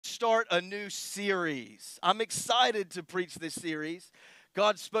start a new series. I'm excited to preach this series.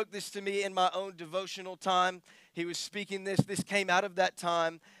 God spoke this to me in my own devotional time. He was speaking this. This came out of that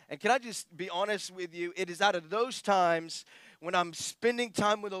time. And can I just be honest with you? It is out of those times when I'm spending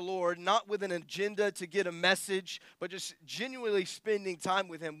time with the Lord, not with an agenda to get a message, but just genuinely spending time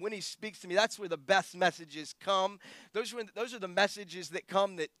with Him. When He speaks to me, that's where the best messages come. Those are the messages that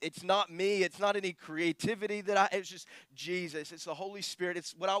come that it's not me, it's not any creativity it's just Jesus. It's the Holy Spirit.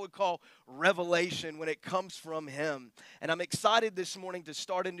 It's what I would call revelation when it comes from Him. And I'm excited this morning to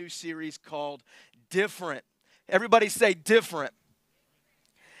start a new series called Different. Everybody say different.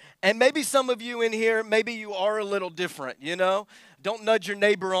 And maybe some of you in here, maybe you are a little different, you know? Don't nudge your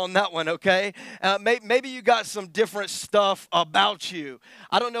neighbor on that one, okay? Maybe you got some different stuff about you.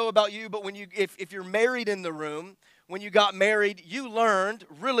 I don't know about you, but if you're married in the room, when you got married, you learned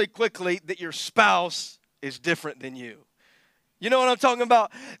really quickly that your spouse is different than you. You know what I'm talking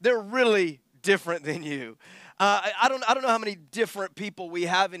about? They're really different than you. I don't know how many different people we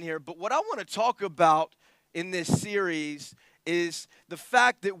have in here, but what I want to talk about in this series is the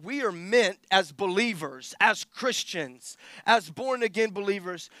fact that we are meant as believers, as Christians, as born-again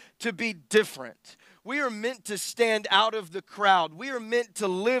believers, to be different. We are meant to stand out of the crowd. We are meant to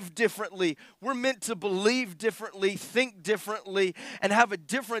live differently. We're meant to believe differently, think differently, and have a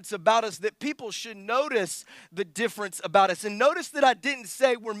difference about us that people should notice the difference about us. And notice that I didn't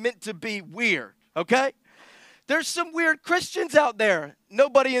say we're meant to be weird, okay? There's some weird Christians out there.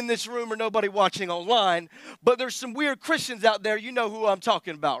 Nobody in this room or nobody watching online, but there's some weird Christians out there. You know who I'm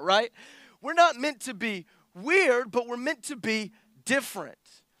talking about, right? We're not meant to be weird, but we're meant to be different.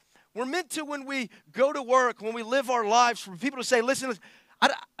 We're meant to, when we go to work, when we live our lives, for people to say, listen,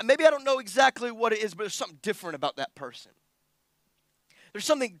 maybe I don't know exactly what it is, but there's something different about that person. There's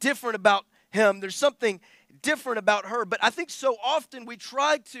something different about him. There's something different about her. But I think so often we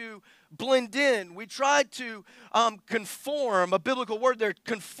try to blend in. We try to conform, a biblical word there,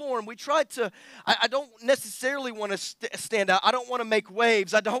 conform. We try to, I don't necessarily want to stand out. I don't want to make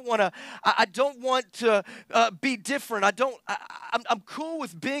waves. I don't want to be different. I'm cool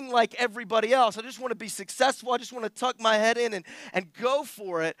with being like everybody else. I just want to be successful. I just want to tuck my head in and go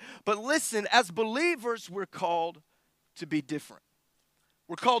for it. But listen, as believers, we're called to be different.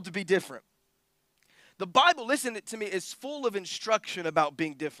 We're called to be different. The Bible, listen to me, is full of instruction about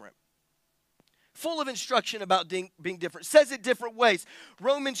being different. Full of instruction about being different. It says it different ways.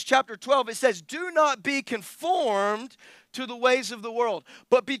 Romans chapter 12, it says, do not be conformed to the ways of the world,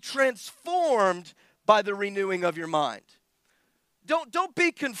 but be transformed by the renewing of your mind. Don't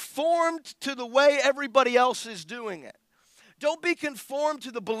be conformed to the way everybody else is doing it. Don't be conformed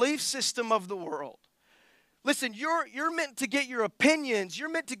to the belief system of the world. Listen, you're meant to get your opinions, you're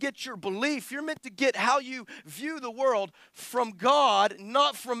meant to get your belief, you're meant to get how you view the world from God,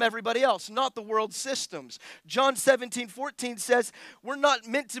 not from everybody else, not the world systems. John 17:14 says,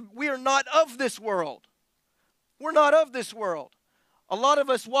 we are not of this world. We're not of this world. A lot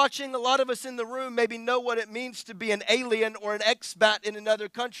of us watching, a lot of us in the room maybe know what it means to be an alien or an expat in another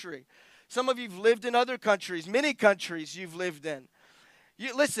country. Some of you've lived in other countries, many countries you've lived in.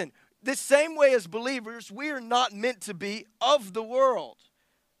 Listen, the same way as believers, we are not meant to be of the world.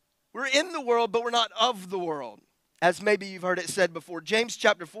 We're in the world, but we're not of the world, as maybe you've heard it said before. James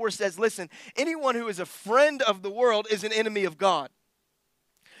chapter 4 says, listen, anyone who is a friend of the world is an enemy of God.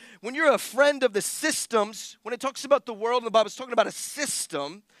 When you're a friend of the systems, when it talks about the world in the Bible, it's talking about a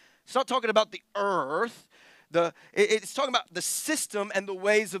system. It's not talking about the earth. It's talking about the system and the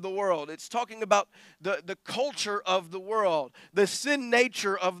ways of the world. It's talking about the culture of the world, the sin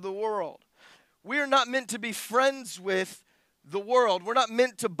nature of the world. We are not meant to be friends with the world. We're not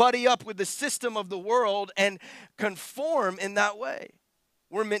meant to buddy up with the system of the world and conform in that way.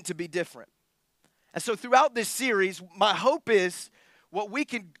 We're meant to be different. And so throughout this series, my hope is what we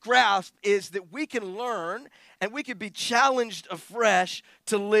can grasp is that we can learn and we can be challenged afresh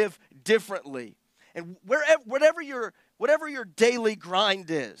to live differently. And whatever your daily grind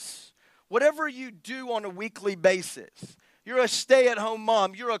is, whatever you do on a weekly basis, you're a stay-at-home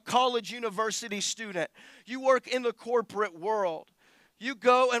mom, you're a college university student, you work in the corporate world, you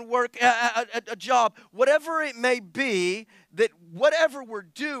go and work at a job, whatever it may be, that whatever we're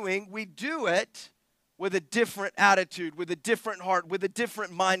doing, we do it with a different attitude, with a different heart, with a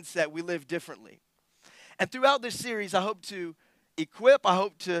different mindset. We live differently. And throughout this series, I hope to equip, I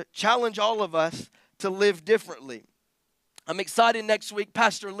hope to challenge all of us to live differently. I'm excited next week.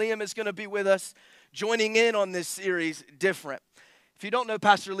 Pastor Liam is going to be with us, joining in on this series, Different. If you don't know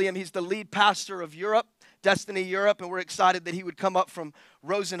Pastor Liam, he's the lead pastor of Europe, Destiny Europe, and we're excited that he would come up from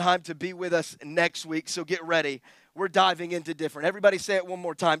Rosenheim to be with us next week. So get ready. we're diving into different. Everybody say it one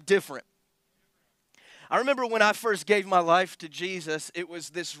more time, different. I remember when I first gave my life to Jesus, it was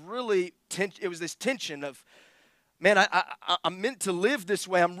this tension of, man, I'm meant to live this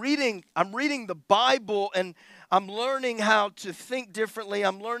way. I'm reading the Bible, and I'm learning how to think differently.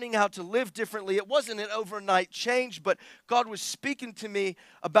 I'm learning how to live differently. It wasn't an overnight change, but God was speaking to me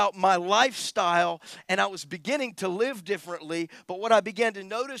about my lifestyle, and I was beginning to live differently. But what I began to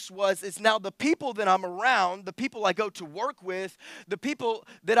notice is now the people that I'm around, the people I go to work with, the people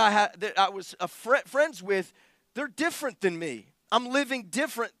that I was friends with, they're different than me. I'm living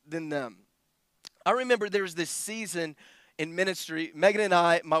different than them. I remember there was this season in ministry. Megan and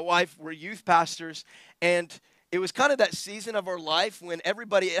I, my wife, were youth pastors, and it was kind of that season of our life when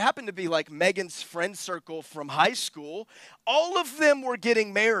it happened to be like Megan's friend circle from high school. All of them were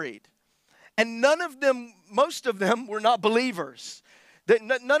getting married, and most of them were not believers.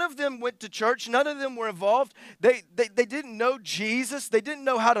 None of them went to church. None of them were involved. They didn't know Jesus. They didn't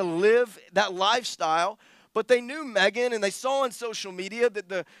know how to live that lifestyle. But they knew Megan, and they saw on social media that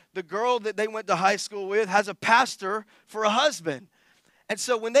the girl that they went to high school with has a pastor for a husband. And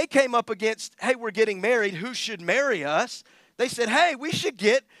so when they came up against, hey, we're getting married, who should marry us? They said, hey, we should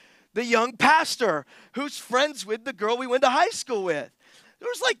get the young pastor who's friends with the girl we went to high school with. There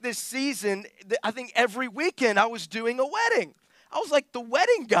was like this season that I think every weekend I was doing a wedding. I was like the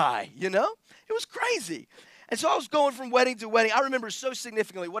wedding guy, you know? It was crazy. And so I was going from wedding to wedding. I remember so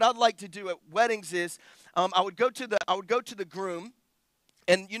significantly what I'd like to do at weddings is I would go to the groom,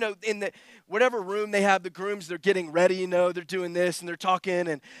 and you know, in the whatever room they have the grooms, they're getting ready. You know, they're doing this and they're talking,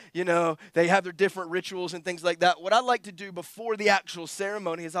 and you know, they have their different rituals and things like that. What I like to do before the actual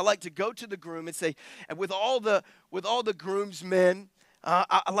ceremony is I like to go to the groom and say, and with all the groomsmen,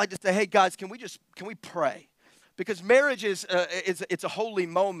 I like to say, hey guys, can we pray? Because marriage it's a holy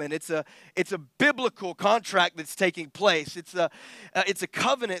moment. It's a biblical contract that's taking place. It's a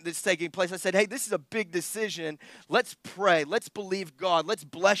covenant that's taking place. I said, hey, this is a big decision. Let's pray. Let's believe God. Let's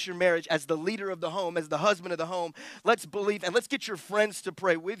bless your marriage as the leader of the home, as the husband of the home. Let's believe, and let's get your friends to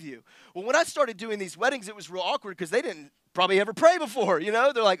pray with you. Well, when I started doing these weddings, it was real awkward because they didn't probably ever pray before. You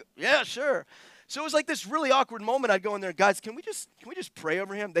know, they're like, yeah, sure. So it was like this really awkward moment. I'd go in there, guys, can we just pray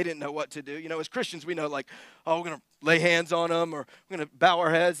over him? They didn't know what to do. You know, as Christians, we know like, oh, we're going to lay hands on them or we're going to bow our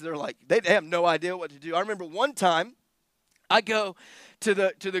heads. They're like, they have no idea what to do. I remember one time I go to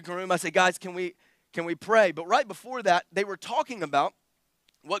the groom. I say, guys, can we pray? But right before that, they were talking about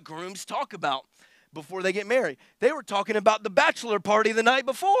what grooms talk about before they get married. They were talking about the bachelor party the night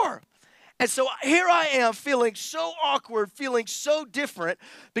before. And so here I am feeling so awkward, feeling so different,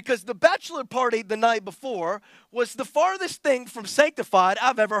 because the bachelor party the night before was the farthest thing from sanctified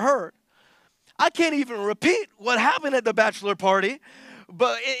I've ever heard. I can't even repeat what happened at the bachelor party,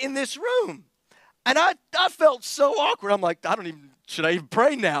 but in this room. And I felt so awkward. I'm like, should I even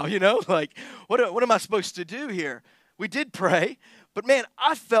pray now? You know, like, what am I supposed to do here? We did pray, but man,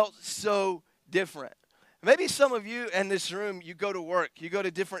 I felt so different. Maybe some of you in this room, you go to work, you go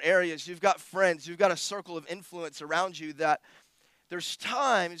to different areas, you've got friends, you've got a circle of influence around you that there's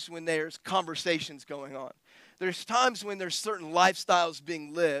times when there's conversations going on. There's times when there's certain lifestyles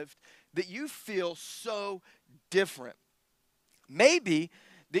being lived that you feel so different. Maybe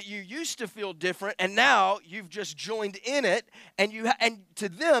that you used to feel different and now you've just joined in it, and to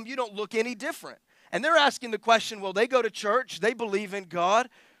them you don't look any different. And they're asking the question, well, they go to church, they believe in God.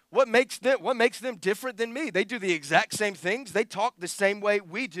 What makes them different than me? They do the exact same things. They talk the same way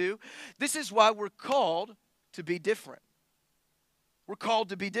we do. This is why we're called to be different. We're called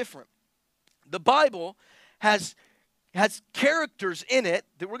to be different. The Bible has characters in it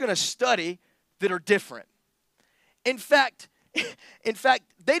that we're going to study that are different. In fact,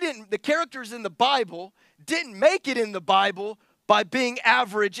 the characters in the Bible didn't make it in the Bible by being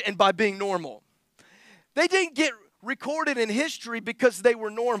average and by being normal. They didn't get recorded in history because they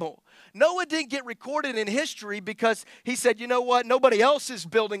were normal. Noah didn't get recorded in history because he said, you know what, nobody else is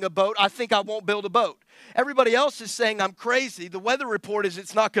building a boat. I think I won't build a boat. Everybody else is saying I'm crazy. The weather report is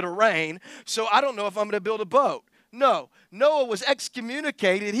it's not going to rain, so I don't know if I'm going to build a boat. No, Noah was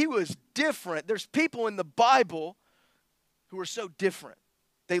excommunicated. He was different. There's people in the Bible who are so different.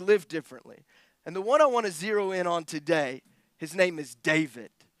 They live differently. And the one I want to zero in on today, his name is David.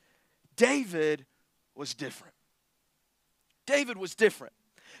 David was different. David was different.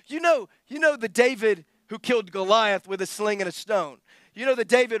 You know the David who killed Goliath with a sling and a stone. You know the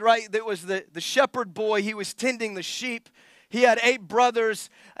David, right, that was the shepherd boy. He was tending the sheep. He had 8 brothers.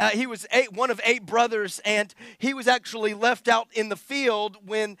 He was one of 8 brothers, and he was actually left out in the field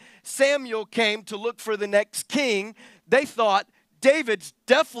when Samuel came to look for the next king. They thought, David's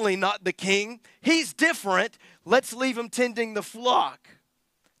definitely not the king. He's different. let's leave him tending the flock.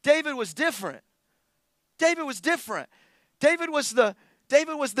 David was different. David was different. David was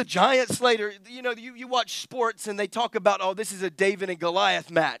the giant slayer. You know, you watch sports and they talk about, oh, this is a David and Goliath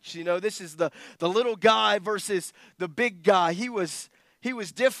match. You know, this is the little guy versus the big guy. He was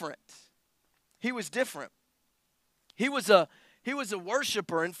different. He was different. He was a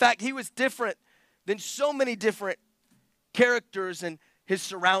worshiper. In fact, he was different than so many different characters and his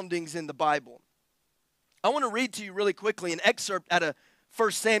surroundings in the Bible. I want to read to you really quickly an excerpt out of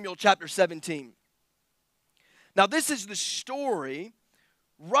 1 Samuel chapter 17. Now, this is the story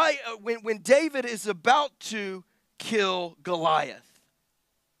right when David is about to kill Goliath.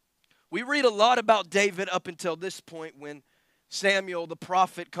 We read a lot about David up until this point when Samuel the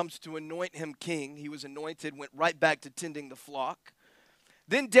prophet comes to anoint him king. He was anointed, went right back to tending the flock.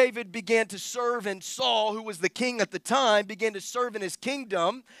 Then David began to serve, and Saul, who was the king at the time, began to serve in his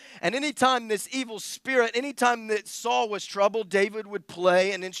kingdom. And anytime this evil spirit, anytime that Saul was troubled, David would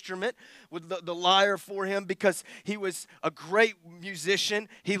play an instrument with the lyre for him because he was a great musician.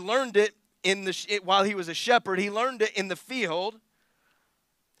 He learned it while he was a shepherd. He learned it in the field.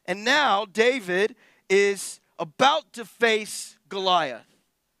 And now David is about to face Goliath.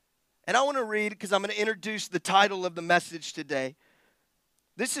 And I want to read, because I'm going to introduce the title of the message today.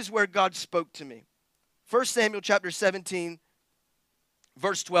 This is where God spoke to me. 1 Samuel chapter 17,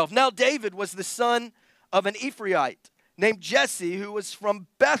 verse 12. Now David was the son of an Ephraite named Jesse, who was from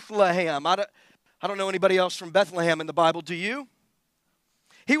Bethlehem. I don't know anybody else from Bethlehem in the Bible, do you?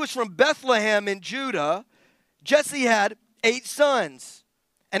 He was from Bethlehem in Judah. Jesse had 8 sons.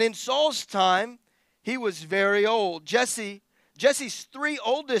 And in Saul's time, he was very old. Jesse's 3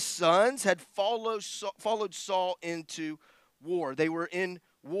 oldest sons had followed Saul into war. They were in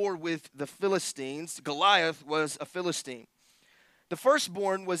war with the Philistines. Goliath was a Philistine. The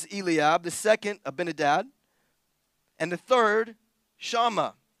firstborn was Eliab, the second Abinadab, and the third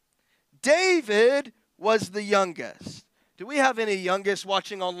Shammah. David was the youngest. Do we have any youngest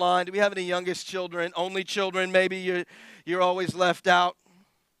watching online? Do we have any youngest children? Only children, maybe you're always left out.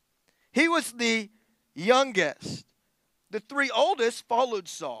 He was the youngest. The 3 oldest followed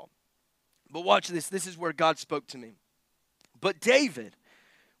Saul. But watch this. This is where God spoke to me. But David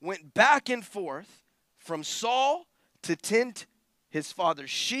went back and forth from Saul to tend his father's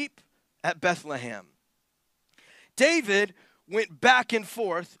sheep at Bethlehem. David went back and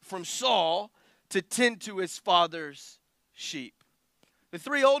forth from Saul to tend to his father's sheep. The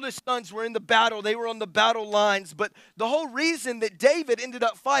 3 oldest sons were in the battle. They were on the battle lines. But the whole reason that David ended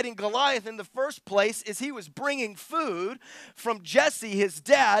up fighting Goliath in the first place is he was bringing food from Jesse, his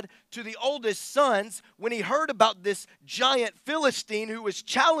dad, to the oldest sons when he heard about this giant Philistine who was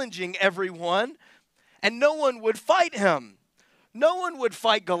challenging everyone, and no one would fight him. No one would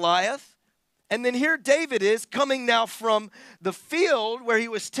fight Goliath. And then here David is coming now from the field where he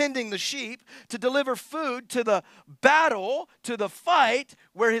was tending the sheep to deliver food to the battle, to the fight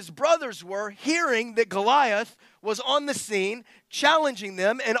where his brothers were, hearing that Goliath was on the scene, challenging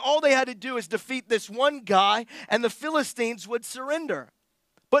them, and all they had to do is defeat this one guy and the Philistines would surrender.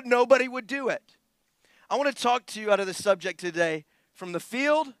 But nobody would do it. I want to talk to you out of the subject today, from the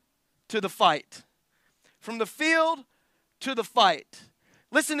field to the fight. From the field to the fight.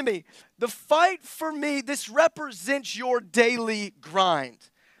 Listen to me. The fight for me, this represents your daily grind.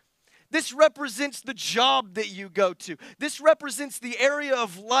 This represents the job that you go to. This represents the area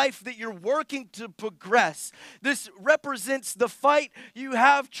of life that you're working to progress. This represents the fight you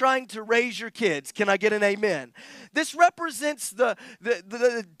have trying to raise your kids. Can I get an amen? This represents the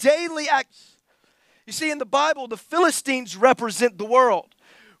daily acts. You see, in the Bible, the Philistines represent the world,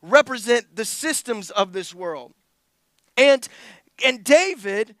 represent the systems of this world. And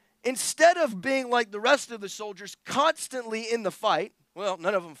David, instead of being like the rest of the soldiers constantly in the fight, well,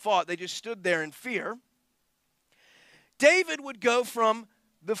 none of them fought, they just stood there in fear. David would go from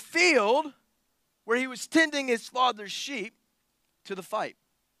the field where he was tending his father's sheep to the fight.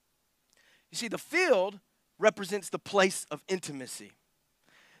 You see, the field represents the place of intimacy.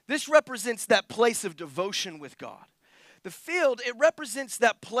 This represents that place of devotion with God. The field, it represents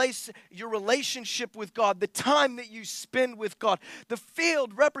that place, your relationship with God, the time that you spend with God. The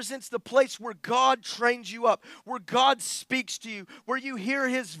field represents the place where God trains you up, where God speaks to you, where you hear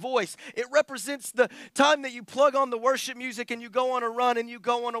His voice. It represents the time that you plug on the worship music and you go on a run and you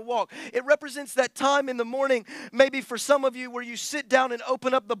go on a walk. It represents that time in the morning, maybe for some of you, where you sit down and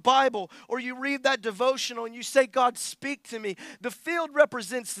open up the Bible, or you read that devotional and you say, God, speak to me. The field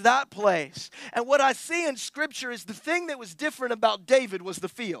represents that place. And what I see in Scripture is the thing that was different about David was the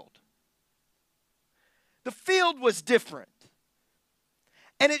field. The field was different.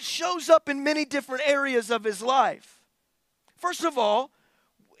 And it shows up in many different areas of his life. First of all,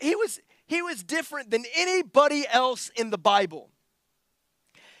 he was different than anybody else in the Bible.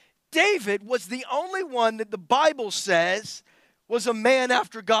 David was the only one that the Bible says was a man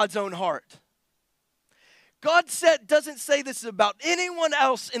after God's own heart. God doesn't say this about anyone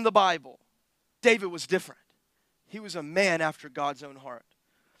else in the Bible. David was different. He was a man after God's own heart.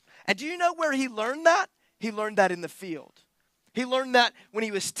 And do you know where he learned that? He learned that in the field. He learned that when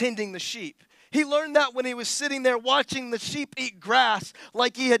he was tending the sheep. He learned that when he was sitting there watching the sheep eat grass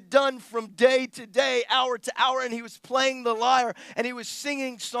like he had done from day to day, hour to hour, and he was playing the lyre and he was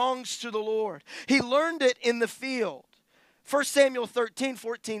singing songs to the Lord. He learned it in the field. 1 Samuel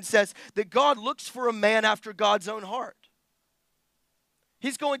 13:14 says that God looks for a man after God's own heart.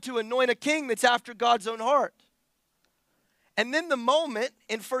 He's going to anoint a king that's after God's own heart. And then the moment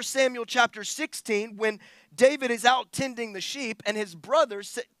in 1 Samuel chapter 16 when David is out tending the sheep and his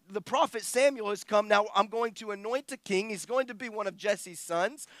brothers, the prophet Samuel has come. Now I'm going to anoint a king. He's going to be one of Jesse's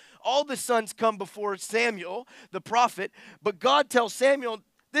sons. All the sons come before Samuel, the prophet. But God tells Samuel,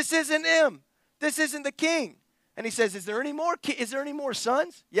 this isn't him. This isn't the king. And he says, is there any more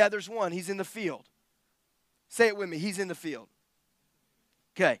sons? Yeah, there's one. He's in the field. Say it with me. He's in the field.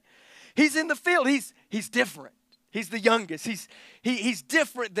 Okay. He's in the field. He's different. He's the youngest. He's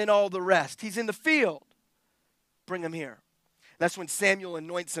different than all the rest. He's in the field. Bring him here. That's when Samuel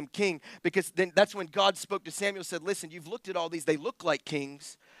anoints him king, because then that's when God spoke to Samuel and said, listen, you've looked at all these. They look like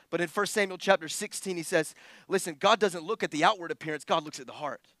kings. But in 1 Samuel chapter 16, he says, listen, God doesn't look at the outward appearance. God looks at the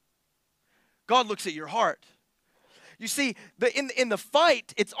heart. God looks at your heart. You see, in the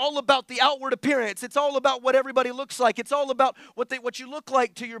fight, it's all about the outward appearance. It's all about what everybody looks like. It's all about what you look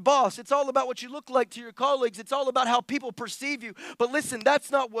like to your boss. It's all about what you look like to your colleagues. It's all about how people perceive you. But listen, that's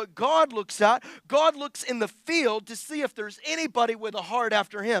not what God looks at. God looks in the field to see if there's anybody with a heart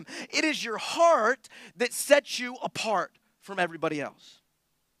after him. It is your heart that sets you apart from everybody else.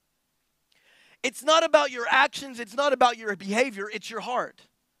 It's not about your actions. It's not about your behavior. It's your heart.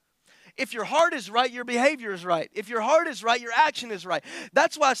 If your heart is right, your behavior is right. If your heart is right, your action is right.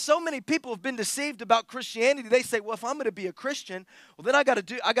 That's why so many people have been deceived about Christianity. They say, well, if I'm going to be a Christian, well, then I got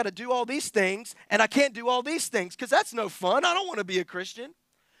to do all these things, and I can't do all these things because that's no fun. I don't want to be a Christian.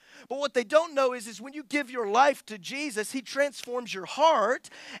 But what they don't know is when you give your life to Jesus, he transforms your heart,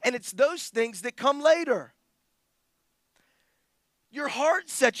 and it's those things that come later. Your heart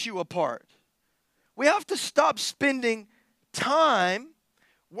sets you apart. We have to stop spending time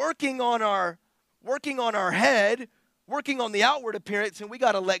working on our head, working on the outward appearance, and we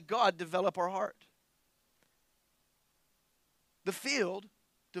got to let God develop our heart. The field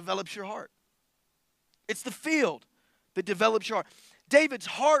develops your heart. It's the field that develops your heart. David's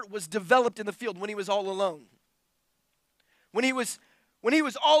heart was developed in the field when he was all alone. When he was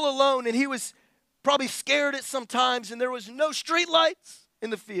all alone and he was probably scared at some times and there was no street lights in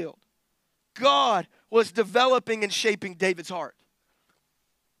the field. God was developing and shaping David's heart.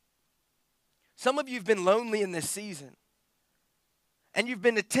 Some of you have been lonely in this season. And you've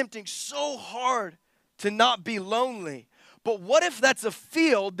been attempting so hard to not be lonely. But what if that's a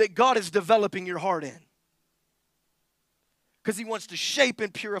field that God is developing your heart in? Because he wants to shape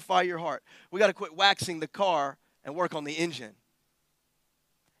and purify your heart. We got to quit waxing the car and work on the engine.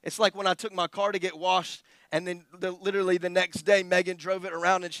 It's like when I took my car to get washed, and then literally the next day, Megan drove it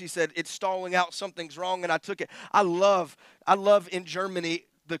around and she said, it's stalling out, something's wrong, and I took it. I love in Germany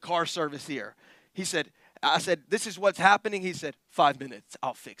the car service here. I said, this is what's happening. He said, 5 minutes,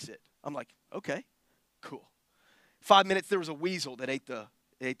 I'll fix it. I'm like, okay, cool. 5 minutes, there was a weasel that ate the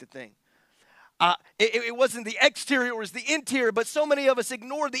thing. It wasn't the exterior, it was the interior, but so many of us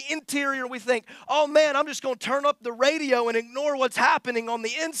ignore the interior. We think, oh man, I'm just going to turn up the radio and ignore what's happening on the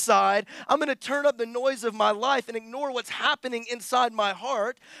inside. I'm going to turn up the noise of my life and ignore what's happening inside my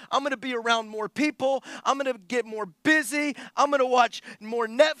heart. I'm going to be around more people. I'm going to get more busy. I'm going to watch more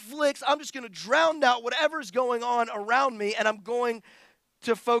Netflix. I'm just going to drown out whatever's going on around me, and I'm going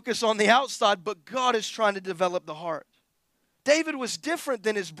to focus on the outside, but God is trying to develop the heart. David was different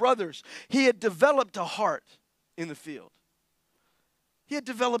than his brothers. He had developed a heart in the field. He had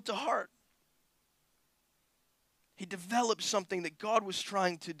developed a heart. He developed something that God was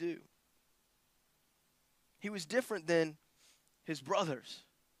trying to do. He was different than his brothers.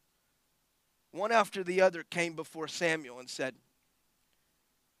 One after the other came before Samuel and said,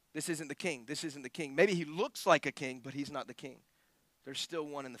 this isn't the king. This isn't the king. Maybe he looks like a king, but he's not the king. There's still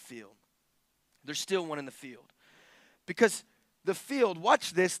one in the field. There's still one in the field. Because the field,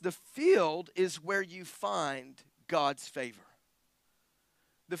 watch this, the field is where you find God's favor.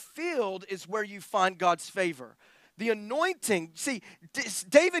 The field is where you find God's favor. the anointing, see,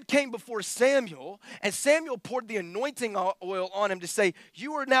 David came before Samuel, and Samuel poured the anointing oil on him to say,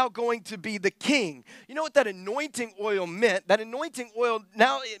 you are now going to be the king. You know what that anointing oil meant? That anointing oil,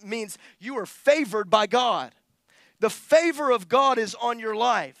 now it means you are favored by God. The favor of God is on your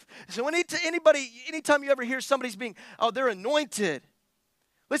life. So anytime you ever hear somebody's being, oh, they're anointed.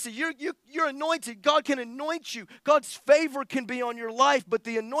 Listen, you're anointed. God can anoint you. God's favor can be on your life, but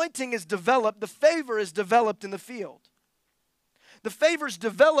the anointing is developed. The favor is developed in the field. The favor's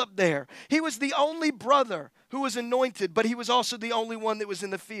developed there. He was the only brother who was anointed, but he was also the only one that was in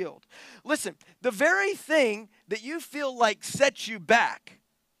the field. Listen, the very thing that you feel like sets you back,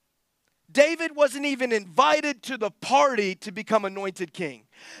 David wasn't even invited to the party to become anointed king.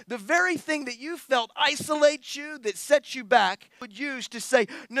 The very thing that you felt isolates you, that sets you back, would use to say,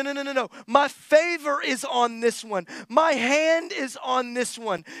 no. My favor is on this one. My hand is on this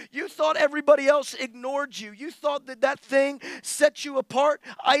one. You thought everybody else ignored you. You thought that thing set you apart,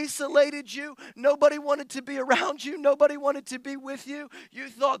 isolated you. Nobody wanted to be around you. Nobody wanted to be with you. You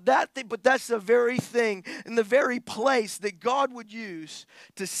thought that thing, but that's the very thing and the very place that God would use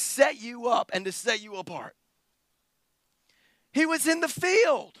to set you up and to set you apart. He was in the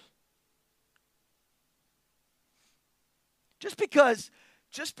field. Just because,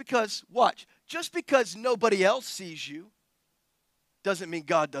 watch, just because nobody else sees you doesn't mean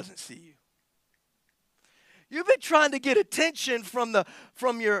God doesn't see you. You've been trying to get attention from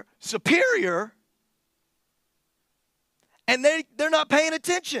your superior, and they're not paying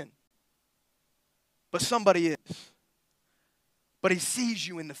attention. But somebody is. But he sees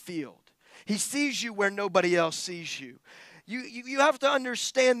you in the field. He sees you where nobody else sees you. You have to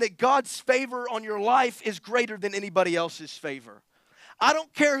understand that God's favor on your life is greater than anybody else's favor. I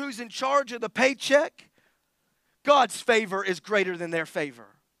don't care who's in charge of the paycheck. God's favor is greater than their favor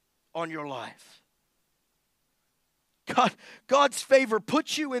on your life. God's favor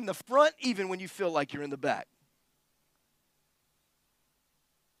puts you in the front even when you feel like you're in the back.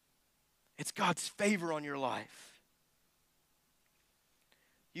 It's God's favor on your life.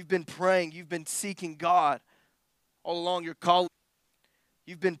 You've been praying, you've been seeking God all along your college.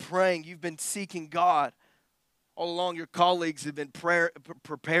 You've been praying, you've been seeking God. All along your colleagues have been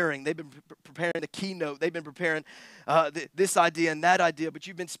preparing. They've been preparing the keynote. They've been preparing this idea and that idea. But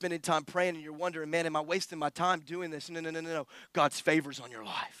you've been spending time praying and you're wondering, man, am I wasting my time doing this? No. God's favor's on your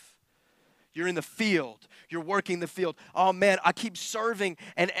life. You're in the field. You're working the field. Oh, man, I keep serving.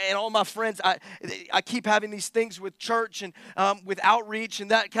 And all my friends, I keep having these things with church and with outreach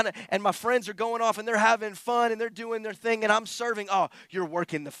and that kind of. And my friends are going off and they're having fun and they're doing their thing. And I'm serving. Oh, you're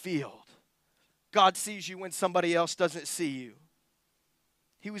working the field. God sees you when somebody else doesn't see you.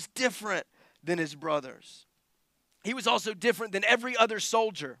 He was different than his brothers. He was also different than every other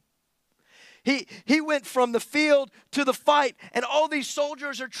soldier. He went from the field to the fight, and all these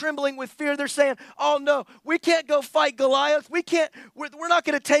soldiers are trembling with fear. They're saying, oh, no, we can't go fight Goliath. We're not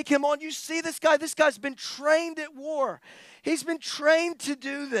going to take him on. You see this guy? This guy's been trained at war. He's been trained to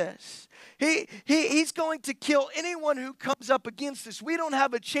do this. He's going to kill anyone who comes up against us. We don't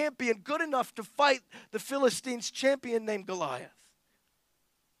have a champion good enough to fight the Philistines' champion named Goliath.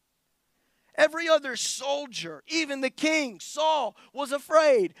 Every other soldier, even the king, Saul, was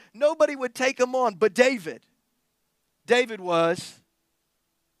afraid. Nobody would take him on. But David was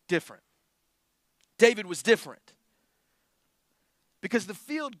different. David was different. Because the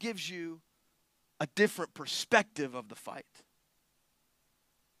field gives you a different perspective of the fight.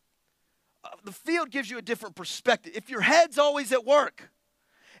 The field gives you a different perspective. If your head's always at work,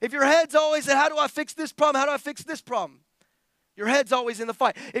 if your head's always at how do I fix this problem, how do I fix this problem? Your head's always in the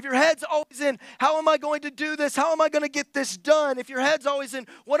fight. If your head's always in, how am I going to do this? How am I going to get this done? If your head's always in,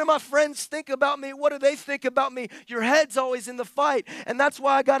 what do my friends think about me? What do they think about me? Your head's always in the fight. And that's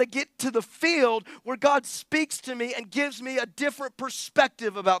why I got to get to the field where God speaks to me and gives me a different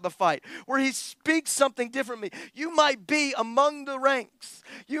perspective about the fight, where he speaks something differently. You might be among the ranks.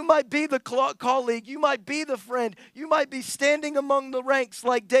 You might be the colleague. You might be the friend. You might be standing among the ranks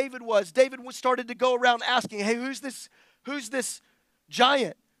like David was. David started to go around asking, hey, who's this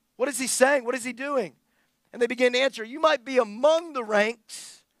giant? What is he saying? What is he doing? And they began to answer, you might be among the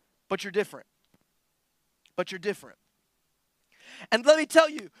ranks, but you're different. But you're different. And let me tell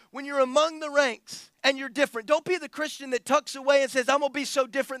you, when you're among the ranks and you're different, don't be the Christian that tucks away and says, I'm going to be so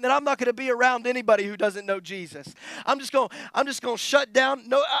different that I'm not going to be around anybody who doesn't know Jesus. I'm just going to shut down.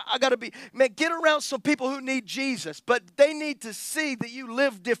 No, I got to be, man, get around some people who need Jesus, but they need to see that you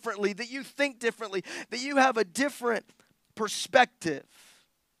live differently, that you think differently, that you have a different perspective.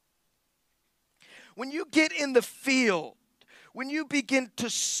 When you get in the field, when you begin to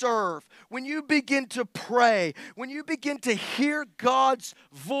serve, when you begin to pray, when you begin to hear God's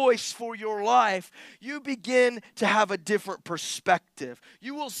voice for your life, you begin to have a different perspective.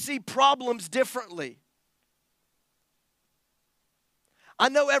 You will see problems differently. I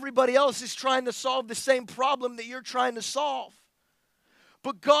know everybody else is trying to solve the same problem that you're trying to solve.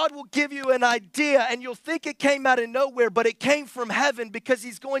 But God will give you an idea, and you'll think it came out of nowhere, but it came from heaven because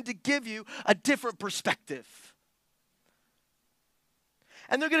He's going to give you a different perspective.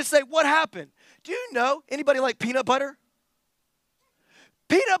 And they're going to say, what happened? Do you know anybody like peanut butter?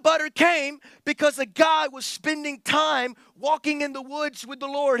 Peanut butter came because a guy was spending time walking in the woods with the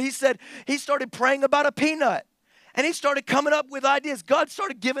Lord. He said he started praying about a peanut. And he started coming up with ideas. God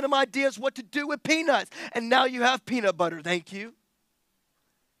started giving him ideas what to do with peanuts. And now you have peanut butter. Thank you.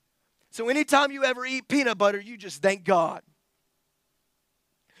 So anytime you ever eat peanut butter, you just thank God.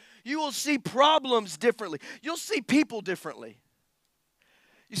 You will see problems differently. You'll see people differently.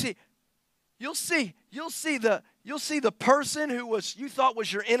 You see, you'll see the person who you thought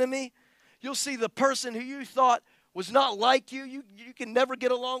was your enemy. You'll see the person who you thought was not like you. You can never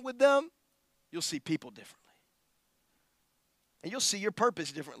get along with them. You'll see people differently. And you'll see your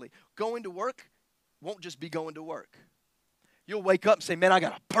purpose differently. Going to work won't just be going to work. You'll wake up and say, man, I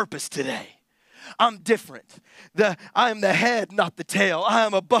got a purpose today. I'm different. I am the head, not the tail. I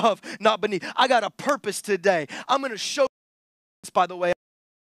am above, not beneath. I got a purpose today. I'm going to show by the way.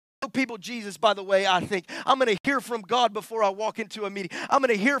 People Jesus by the way I think. I'm going to hear from God before I walk into a meeting. I'm going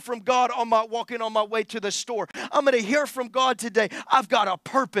to hear from God walking on my way to the store. I'm going to hear from God today. I've got a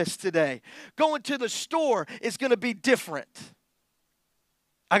purpose today. Going to the store is going to be different.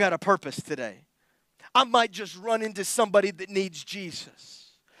 I got a purpose today. I might just run into somebody that needs Jesus.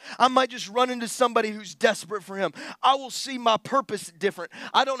 I might just run into somebody who's desperate for Him. I will see my purpose different.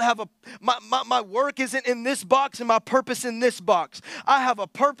 I don't have my work isn't in this box and my purpose in this box. I have a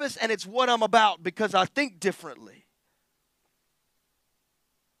purpose and it's what I'm about because I think differently.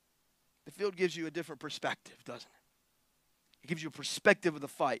 The field gives you a different perspective, doesn't it? It gives you a perspective of the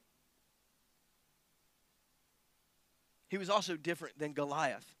fight. He was also different than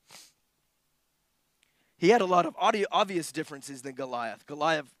Goliath. He had a lot of obvious differences than Goliath.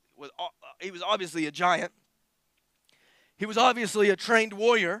 Goliath he was obviously a giant. He was obviously a trained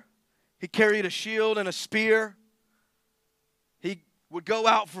warrior. He carried a shield and a spear. He would go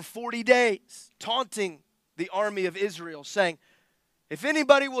out for 40 days, taunting the army of Israel, saying, if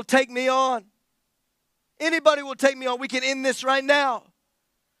anybody will take me on, we can end this right now.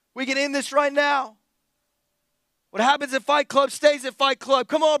 We can end this right now. What happens at Fight Club stays at Fight Club.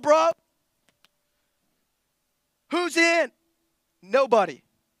 Come on, bro. Who's in? Nobody.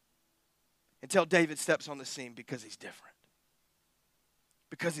 Until David steps on the scene because he's different.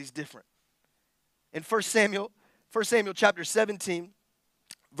 Because he's different. In 1 Samuel chapter 17,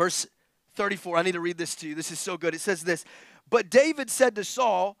 verse 34, I need to read this to you. This is so good. It says this, but David said to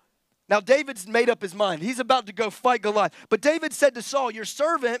Saul, now David's made up his mind. He's about to go fight Goliath. But David said to Saul, your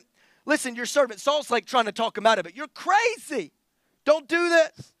servant, Saul's like trying to talk him out of it. You're crazy. Don't do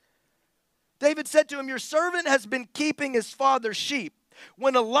this. David said to him, your servant has been keeping his father's sheep.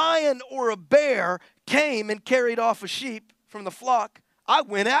 When a lion or a bear came and carried off a sheep from the flock, I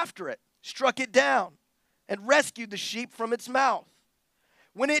went after it, struck it down, and rescued the sheep from its mouth.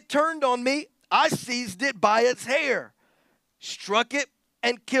 When it turned on me, I seized it by its hair, struck it,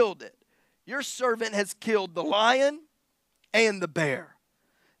 and killed it. Your servant has killed the lion and the bear.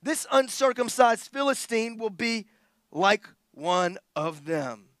 This uncircumcised Philistine will be like one of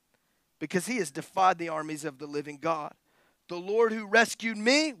them, because he has defied the armies of the living God. The Lord who rescued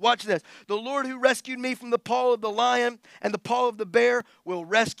me, watch this, the Lord who rescued me from the paw of the lion and the paw of the bear will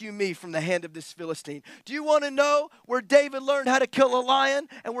rescue me from the hand of this Philistine. Do you want to know where David learned how to kill a lion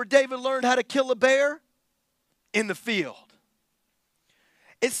and where David learned how to kill a bear? In the field.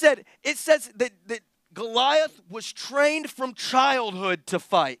 It says that Goliath was trained from childhood to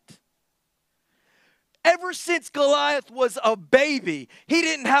fight. Ever since Goliath was a baby, he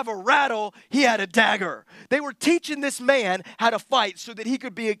didn't have a rattle, he had a dagger. They were teaching this man how to fight so that he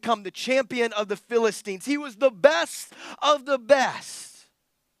could become the champion of the Philistines. He was the best of the best.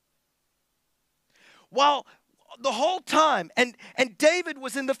 While the whole time, and David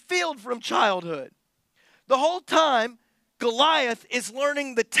was in the field from childhood. The whole time, Goliath is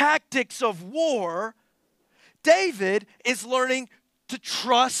learning the tactics of war. David is learning to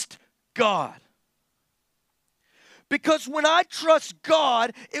trust God. Because when I trust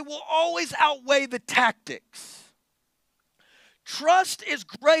God, it will always outweigh the tactics. Trust is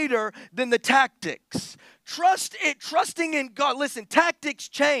greater than the tactics. Trusting in God. Listen, tactics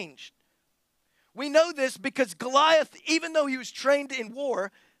changed. We know this because Goliath, even though he was trained in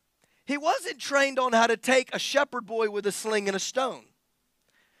war, he wasn't trained on how to take a shepherd boy with a sling and a stone.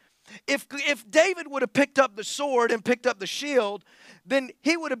 If David would have picked up the sword and picked up the shield, then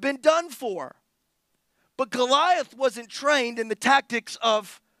he would have been done for. But Goliath wasn't trained in the tactics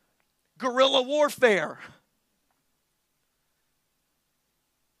of guerrilla warfare.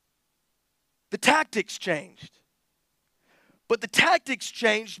 The tactics changed. But the tactics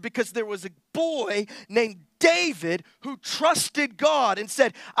changed because there was a boy named David who trusted God and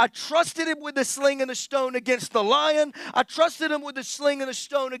said, I trusted him with the sling and the stone against the lion. I trusted him with the sling and the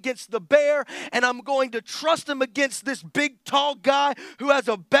stone against the bear. And I'm going to trust him against this big, tall guy who has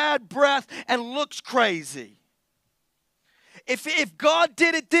a bad breath and looks crazy. If God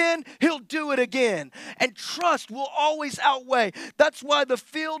did it then, he'll do it again. And trust will always outweigh. That's why the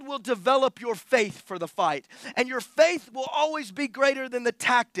field will develop your faith for the fight. And your faith will always be greater than the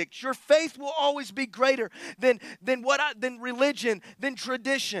tactics. Your faith will always be greater than religion, than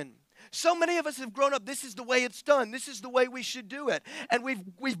tradition. So many of us have grown up, this is the way it's done. This is the way we should do it. And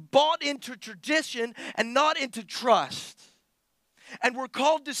we've bought into tradition and not into trust. And we're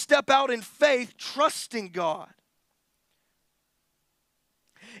called to step out in faith, trusting God.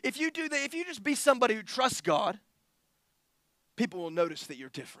 If you do that, if you just be somebody who trusts God, people will notice that you're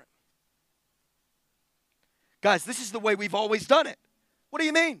different. Guys, this is the way we've always done it. What do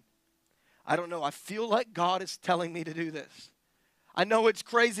you mean? I don't know. I feel like God is telling me to do this. I know it's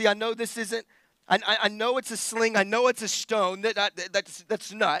crazy. I know this isn't. I know it's a sling. I know it's a stone.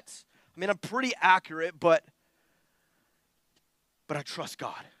 That's nuts. I mean, I'm pretty accurate, but I trust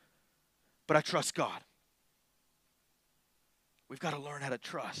God. But I trust God. We've got to learn how to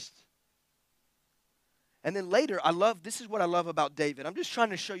trust. And then later, this is what I love about David. I'm just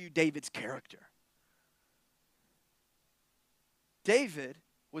trying to show you David's character. David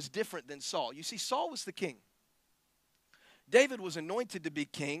was different than Saul. You see, Saul was the king. David was anointed to be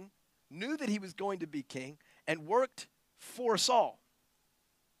king, knew that he was going to be king, and worked for Saul.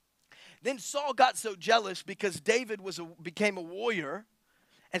 Then Saul got so jealous because David became a warrior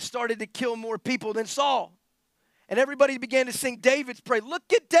and started to kill more people than Saul. And everybody began to sing David's praise.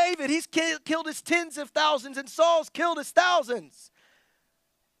 Look at David. He's killed his tens of thousands, and Saul's killed his thousands.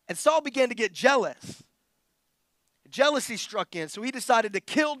 And Saul began to get jealous. Jealousy struck in, so he decided to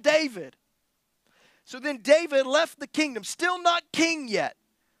kill David. So then David left the kingdom, still not king yet,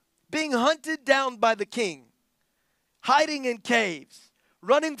 being hunted down by the king, hiding in caves,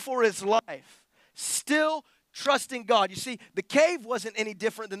 running for his life, still trusting God. You see, the cave wasn't any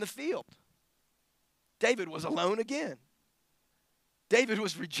different than the field. David was alone again. David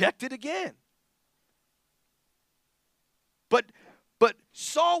was rejected again. But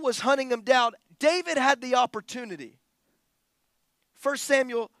Saul was hunting him down. David had the opportunity. 1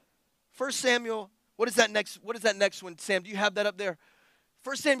 Samuel, what is that next one, Sam? Do you have that up there?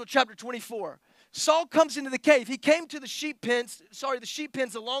 1 Samuel chapter 24. Saul comes into the cave. He came to the sheep pens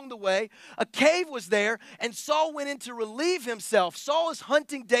along the way. A cave was there, and Saul went in to relieve himself. Saul is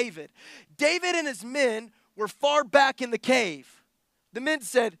hunting David. David and his men were far back in the cave. The men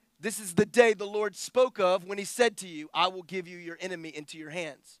said, "This is the day the Lord spoke of when he said to you, I will give you your enemy into your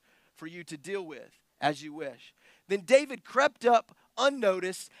hands for you to deal with as you wish." Then David crept up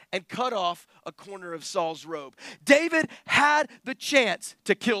unnoticed and cut off a corner of Saul's robe. David had the chance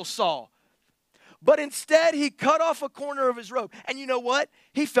to kill Saul. But instead, he cut off a corner of his robe. And you know what?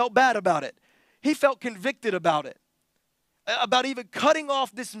 He felt bad about it. He felt convicted about it. About even cutting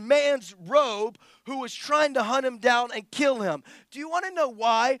off this man's robe who was trying to hunt him down and kill him. Do you want to know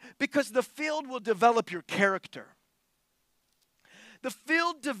why? Because the field will develop your character. The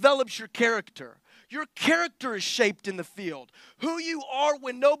field develops your character. Your character is shaped in the field. Who you are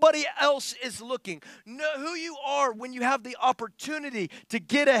when nobody else is looking. Who you are when you have the opportunity to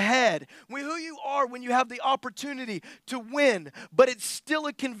get ahead. Who you are when you have the opportunity to win. But it's still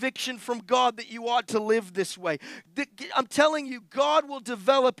a conviction from God that you ought to live this way. I'm telling you, God will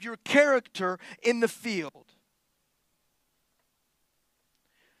develop your character in the field.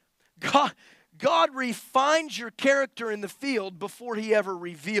 God refines your character in the field before he ever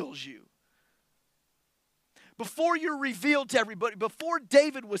reveals you. Before you're revealed to everybody, before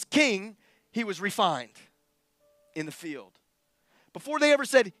David was king, he was refined in the field. Before they ever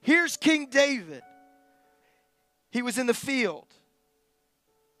said, here's King David, he was in the field.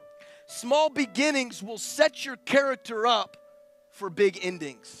 Small beginnings will set your character up for big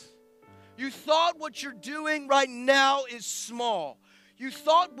endings. You thought what you're doing right now is small. You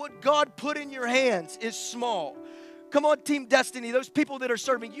thought what God put in your hands is small. Come on, Team Destiny, those people that are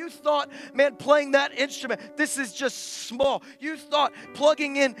serving. You thought, man, playing that instrument, this is just small. You thought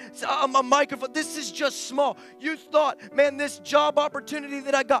plugging in a microphone, this is just small. You thought, man, this job opportunity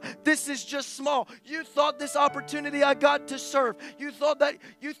that I got, this is just small. You thought this opportunity I got to serve, you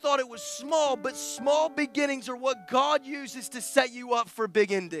thought it was small, but small beginnings are what God uses to set you up for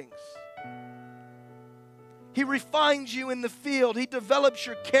big endings. He refines you in the field. He develops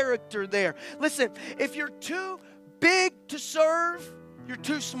your character there. Listen, if you're too big to serve, you're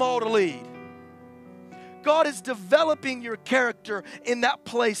too small to lead. God is developing your character in that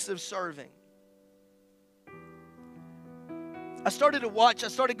place of serving. I started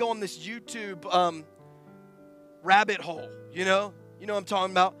going this YouTube rabbit hole, you know what I'm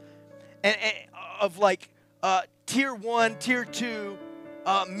talking about? And of like tier 1, tier 2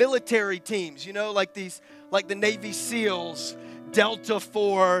 military teams, like the Navy SEALs, Delta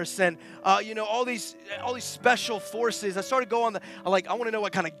Force, and all these special forces. I started going I want to know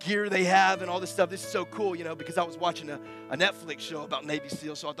what kind of gear they have and all this stuff. This is so cool, because I was watching a Netflix show about Navy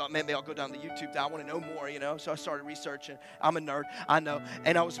SEALs, so I thought, man, maybe I'll go down the YouTube. I want to know more, So I started researching. I'm a nerd, I know.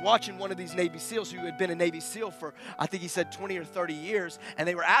 And I was watching one of these Navy SEALs who had been a Navy SEAL for, I think he said 20 or 30 years, and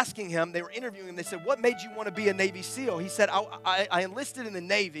they were asking him, they were interviewing him, they said, what made you want to be a Navy SEAL? He said, I enlisted in the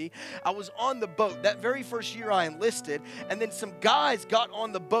Navy. I was on the boat. That very first year I enlisted, and then some guys got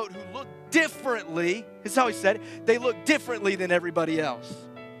on the boat who looked differently. This is how he said it. They look differently than everybody else.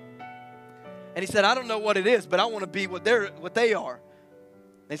 And he said, I don't know what it is, but I want to be what they are.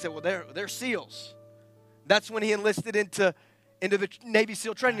 They said, well, they're SEALs. That's when he enlisted into the Navy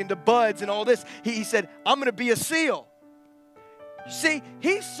SEAL training, into BUDS and all this. He said, I'm going to be a SEAL. You see,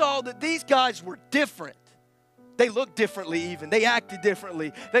 he saw that these guys were different. They looked differently even. They acted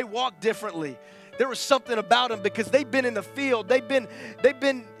differently. They walked differently. There was something about them because they've been in the field. They've been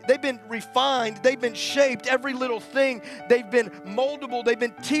refined. They've been shaped. Every little thing. They've been moldable. They've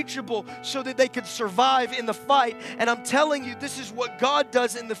been teachable so that they could survive in the fight. And I'm telling you, this is what God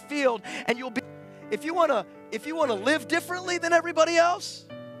does in the field. And you'll be, if you want to live differently than everybody else,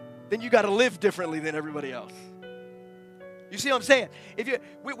 then you got to live differently than everybody else. You see what I'm saying?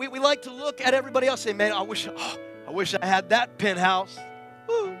 We like to look at everybody else and say, man, I wish I had that penthouse.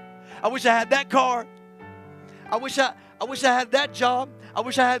 Woo. I wish I had that car. I wish I had that job. I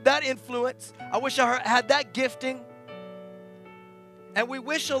wish I had that influence. I wish I had that gifting. And we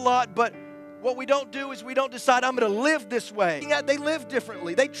wish a lot, but what we don't do is we don't decide I'm going to live this way. They live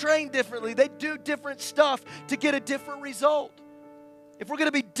differently. They train differently. They do different stuff to get a different result. If we're going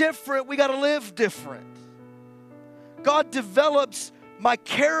to be different, we got to live different. God develops my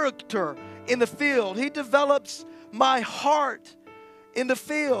character in the field. He develops my heart in the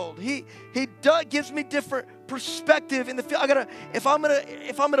field. He gives me different perspective in the field. If I'm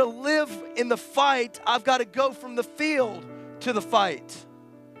gonna live in the fight, I've got to go from the field to the fight.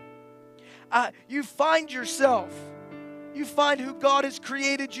 You find yourself. You find who God has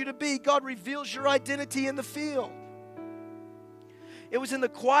created you to be. God reveals your identity in the field. It was in the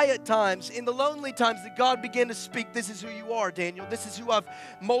quiet times, in the lonely times that God began to speak, this is who you are, Daniel. This is who I've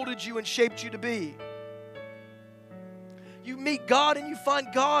molded you and shaped you to be. You meet God and you find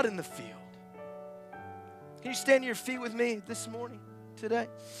God in the field. Can you stand to your feet with me this morning, today?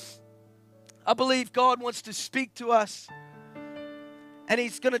 I believe God wants to speak to us, and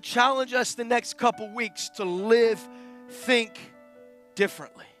He's going to challenge us the next couple weeks to live, think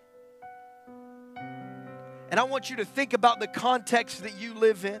differently. And I want you to think about the context that you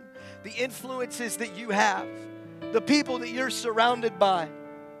live in, the influences that you have, the people that you're surrounded by.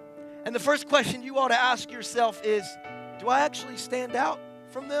 And the first question you ought to ask yourself is, do I actually stand out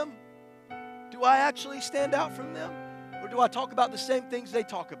from them? Do I actually stand out from them? Or do I talk about the same things they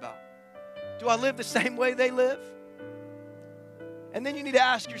talk about? Do I live the same way they live? And then you need to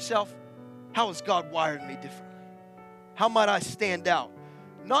ask yourself, how has God wired me differently? How might I stand out?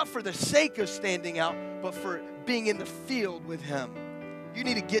 Not for the sake of standing out, but for being in the field with Him. You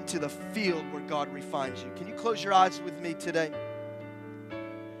need to get to the field where God refines you. Can you close your eyes with me today?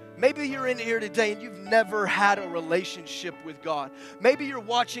 Maybe you're in here today and you've never had a relationship with God. Maybe you're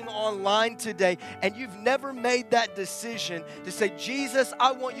watching online today and you've never made that decision to say, Jesus,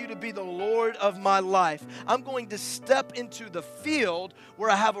 I want you to be the Lord of my life. I'm going to step into the field where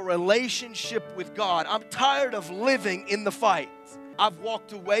I have a relationship with God. I'm tired of living in the fight. I've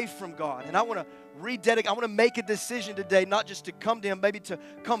walked away from God, and I want to rededicate. I want to make a decision today, not just to come to Him, maybe to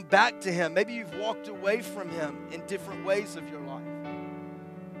come back to Him. Maybe you've walked away from Him in different ways of your life.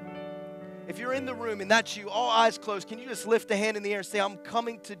 If you're in the room and that's you, all eyes closed, can you just lift a hand in the air and say, I'm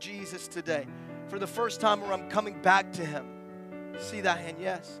coming to Jesus today for the first time, or I'm coming back to Him? See that hand?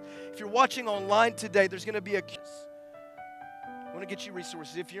 Yes. If you're watching online today, there's going to be a I want to get you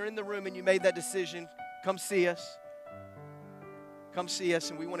resources. If you're in the room and you made that decision, come see us. Come see us,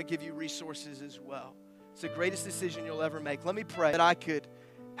 and we want to give you resources as well. It's the greatest decision you'll ever make. Let me pray that I could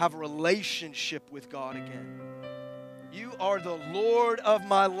have a relationship with God again. You are the Lord of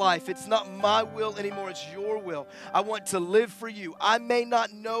my life. It's not my will anymore. It's your will. I want to live for you. I may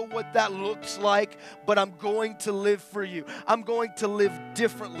not know what that looks like, but I'm going to live for you. I'm going to live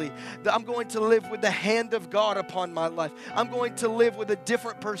differently. I'm going to live with the hand of God upon my life. I'm going to live with a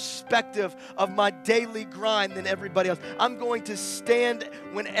different perspective of my daily grind than everybody else. I'm going to stand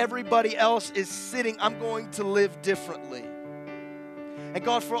when everybody else is sitting. I'm going to live differently. And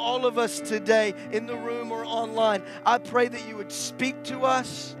God, for all of us today in the room or online, I pray that you would speak to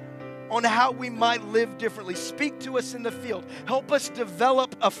us on how we might live differently. Speak to us in the field. Help us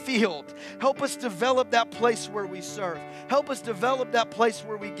develop a field. Help us develop that place where we serve. Help us develop that place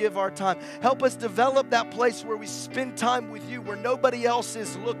where we give our time. Help us develop that place where we spend time with you, where nobody else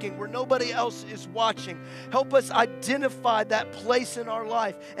is looking, where nobody else is watching. Help us identify that place in our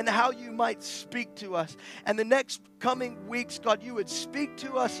life and how you might speak to us. And the next coming weeks, God, you would speak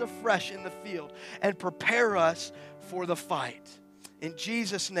to us afresh in the field and prepare us for the fight. In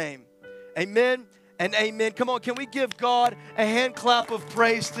Jesus' name. Amen and amen. Come on, can we give God a hand clap of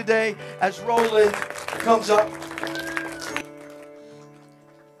praise today as Roland comes up?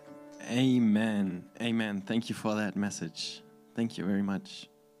 Amen. Amen. Thank you for that message. Thank you very much.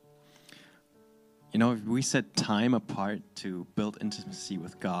 You know, if we set time apart to build intimacy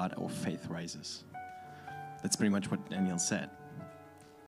with God, our faith rises. That's pretty much what Daniel said.